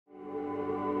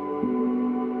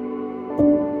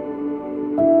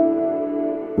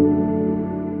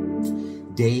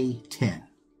Day 10.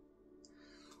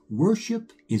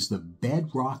 Worship is the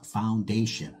bedrock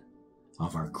foundation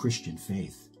of our Christian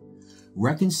faith.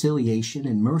 Reconciliation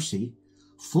and mercy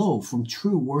flow from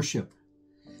true worship.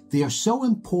 They are so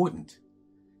important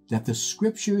that the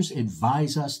scriptures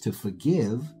advise us to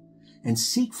forgive and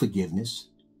seek forgiveness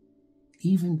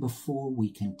even before we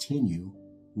continue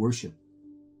worship.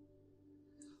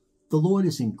 The Lord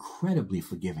is incredibly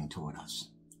forgiving toward us.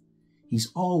 He's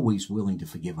always willing to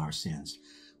forgive our sins,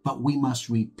 but we must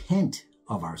repent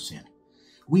of our sin.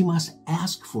 We must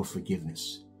ask for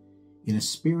forgiveness in a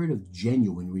spirit of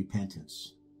genuine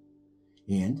repentance.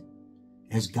 And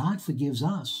as God forgives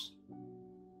us,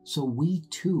 so we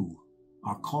too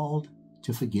are called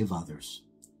to forgive others.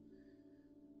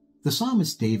 The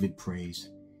Psalmist David prays,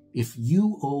 "If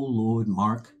you, O Lord,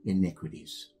 mark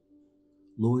iniquities,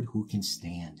 Lord, who can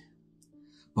stand?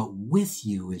 But with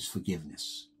you is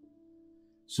forgiveness,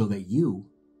 so that you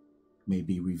may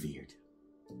be revered."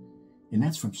 And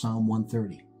that's from Psalm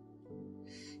 130.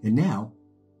 And now,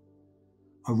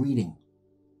 a reading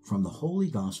from the Holy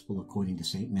Gospel according to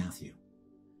St. Matthew,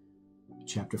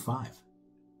 chapter 5,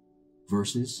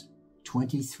 verses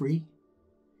 23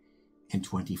 and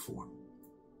 24.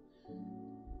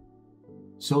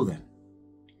 So then,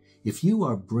 if you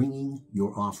are bringing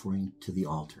your offering to the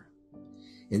altar,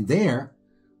 and there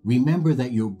remember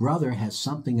that your brother has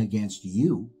something against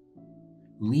you,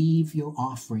 leave your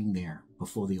offering there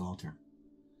before the altar.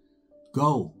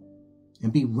 Go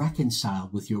and be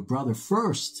reconciled with your brother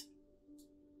first,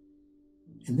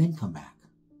 and then come back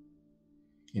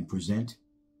and present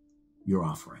your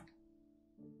offering.